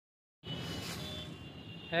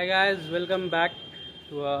है guys, welcome back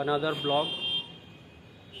to another blog.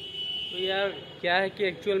 तो यार क्या है कि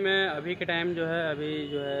एक्चुअल में अभी के टाइम जो है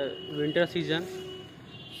विंटर सीज़न,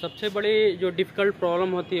 सबसे बड़ी जो डिफ़िकल्ट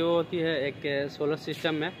प्रॉब्लम होती है वो होती है एक सोलर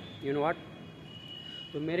सिस्टम में। You know what.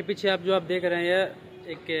 तो मेरे पीछे आप देख रहे हैं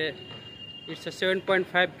एक it's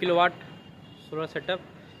 7.5 kilowatt solar setup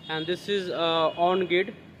and this is on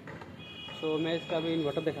grid. सो मैं इसका भी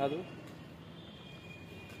इन्वर्टर दिखा दूँ।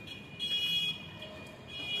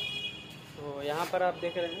 तो यहाँ पर आप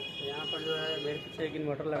देख रहे हैं, यहाँ पर जो है मेरे पीछे एक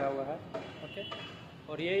इन्वर्टर लगा हुआ है। ओके,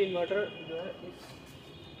 और ये इन्वर्टर जो है इस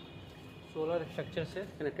सोलर स्ट्रक्चर से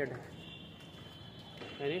कनेक्टेड है,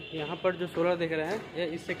 यानी यहाँ पर जो सोलर देख रहे हैं ये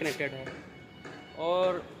इससे कनेक्टेड है।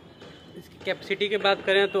 और इसकी कैपेसिटी की बात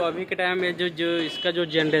करें तो अभी के टाइम में जो इसका जो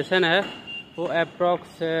जनरेशन है वो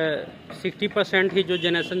अप्रॉक्स 60% ही जो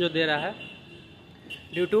जनरेशन जो दे रहा है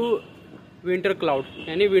ड्यू टू विंटर क्लाउड,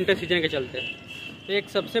 यानी विंटर सीजन के चलते। तो एक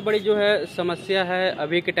सबसे बड़ी जो है समस्या है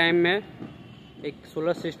अभी के टाइम में एक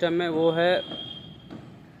सोलर सिस्टम में वो है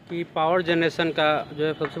कि पावर जनरेशन का जो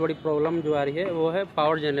है सबसे बड़ी प्रॉब्लम जो आ रही है वो है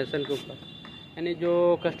पावर जनरेशन के ऊपर। यानी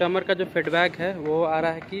जो कस्टमर का जो फीडबैक है वो आ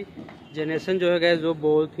रहा है कि जनरेशन जो है गैस जो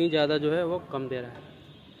बहुत ही ज़्यादा जो है वो कम दे रहा है।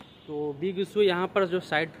 तो बिग इशू यहाँ पर जो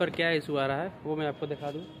साइट पर क्या इशू आ रहा है वो मैं आपको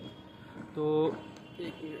दिखा दूँ। तो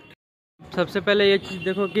सबसे पहले ये चीज़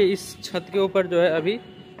देखो कि इस छत के ऊपर जो है अभी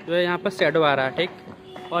जो है यहाँ पर शैडो आ रहा है, ठीक,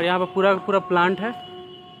 और यहाँ पर पूरा प्लांट है।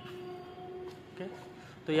 ओके,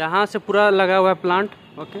 तो यहाँ से पूरा लगा हुआ है प्लांट।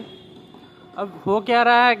 ओके, अब हो क्या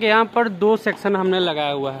रहा है कि यहाँ पर दो सेक्शन हमने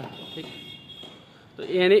लगाया हुआ है, ठीक। तो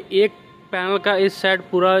यानी एक पैनल का इस साइड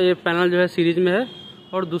पूरा ये पैनल जो है सीरीज में है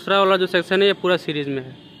और दूसरा वाला जो सेक्शन है ये पूरा सीरीज में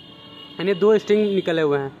है, यानी दो स्ट्रिंग निकले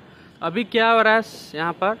हुए हैं। अभी क्या हो रहा है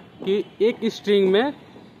यहाँ पर कि एक स्ट्रिंग में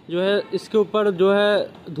जो है इसके ऊपर जो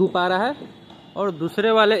है धूप आ रहा है और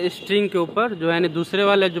दूसरे वाले स्ट्रिंग के ऊपर जो है यानी दूसरे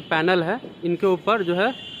वाले जो पैनल है इनके ऊपर जो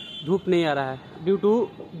है धूप नहीं आ रहा है ड्यू टू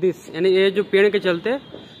दिस, यानी ये जो पेड़ के चलते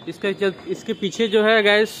इसके पीछे जो है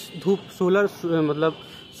गैस धूप सोलर मतलब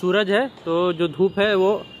सूरज है। तो जो धूप है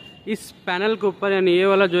वो इस पैनल के ऊपर यानी ये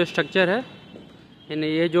वाला जो स्ट्रक्चर है यानी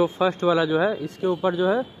ये जो फर्स्ट वाला जो है इसके ऊपर जो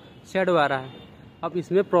है शेडो आ रहा है। अब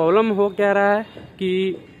इसमें प्रॉब्लम हो क्या रहा है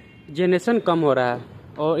कि जनरेशन कम हो रहा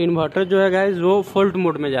है और इन्वर्टर जो है गैस वो फॉल्ट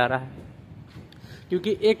मोड में जा रहा है,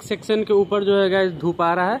 क्योंकि एक सेक्शन के ऊपर जो है गैस धूप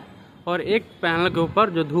आ रहा है और एक पैनल के ऊपर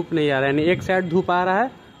जो धूप नहीं आ रहा है, यानी एक साइड धूप आ रहा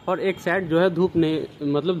है और एक साइड जो है धूप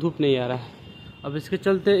नहीं आ रहा है। अब इसके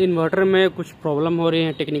चलते इन्वर्टर में कुछ प्रॉब्लम हो रही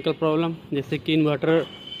है, टेक्निकल प्रॉब्लम, जैसे कि इन्वर्टर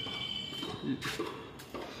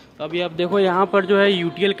अभी आप देखो यहाँ पर जो है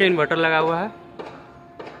यूटीएल का इन्वर्टर लगा हुआ है।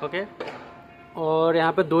 ओके, और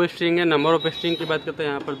यहाँ पर दो स्ट्रिंग है। नंबर ऑफ स्ट्रिंग की बात करते हैं,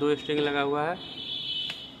 यहाँ पर दो स्ट्रिंग लगा हुआ है।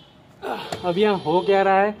 अब यहाँ हो क्या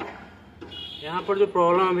रहा है, यहाँ पर जो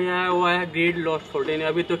प्रॉब्लम अभी है वो है ग्रिड लॉस्ट फॉल्ट, यानी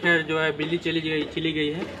अभी तो खैर जो है बिजली चली गई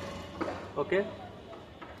है। ओके,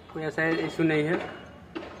 कोई ऐसा इशू नहीं है।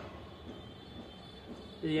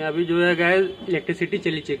 ये अभी जो है गैस इलेक्ट्रिसिटी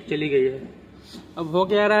चली गई है। अब हो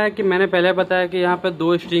क्या रहा है कि मैंने पहले बताया कि यहाँ पे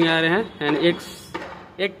दो स्ट्रिंग आ रहे हैं, यानी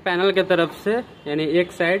एक पैनल के तरफ से यानी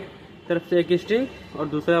एक साइड तरफ से एक स्ट्रिंग और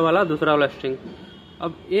दूसरा वाला स्ट्रिंग।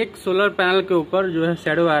 अब एक सोलर पैनल के ऊपर जो है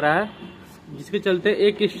शैडो आ रहा है, जिसके चलते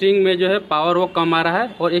एक स्ट्रिंग में जो है पावर वो कम आ रहा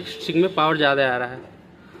है और एक स्ट्रिंग में पावर ज़्यादा आ रहा है।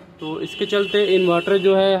 तो इसके चलते इन्वर्टर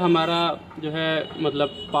जो है हमारा जो है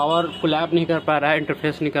मतलब पावर कोलैप नहीं कर पा रहा है,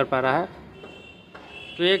 इंटरफेस नहीं कर पा रहा है।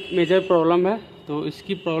 तो एक मेजर प्रॉब्लम है। तो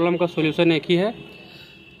इसकी प्रॉब्लम का सॉल्यूशन एक ही है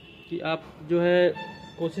कि आप जो है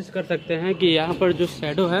कोशिश कर सकते हैं कि यहाँ पर जो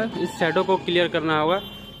शैडो है इस शैडो को क्लियर करना होगा,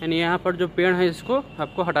 यानी यहाँ पर जो पेड़ है इसको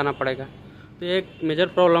आपको हटाना पड़ेगा। तो एक मेजर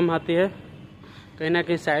प्रॉब्लम आती है, कहीं ना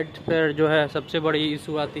कहीं साइड पर जो है सबसे बड़ी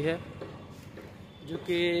इशू आती है, जो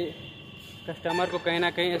कि कस्टमर को कहीं ना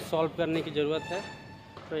कहीं सॉल्व करने की ज़रूरत है।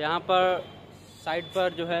 तो यहाँ पर साइड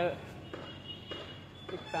पर जो है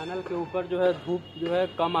एक पैनल के ऊपर जो है धूप जो है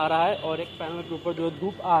कम आ रहा है और एक पैनल के ऊपर जो है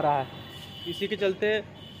धूप आ रहा है। इसी के चलते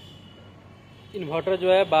इन्वर्टर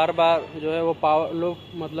जो है बार बार जो है वो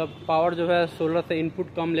पावर जो है सोलर से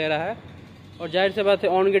इनपुट कम ले रहा है। और जाहिर सी बात है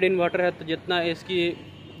ऑन ग्रिड इन्वर्टर है तो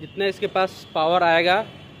जितना इसके पास पावर आएगा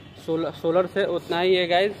सोलर से उतना ही ये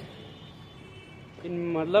गैस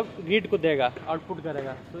ग्रिड को देगा, आउटपुट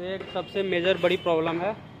करेगा। तो एक सबसे मेजर बड़ी प्रॉब्लम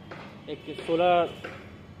है एक सोलर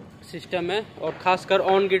सिस्टम है और ख़ासकर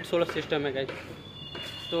ऑन ग्रिड सोलर सिस्टम है गैस।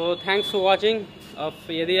 तो थैंक्स फॉर वाचिंग। अब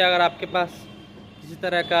यदि अगर आपके पास किसी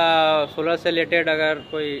तरह का सोलर से रिलेटेड अगर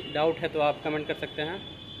कोई डाउट है तो आप कमेंट कर सकते हैं।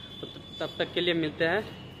 तो तब तक के लिए मिलते हैं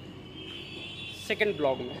सेकंड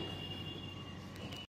ब्लॉग में।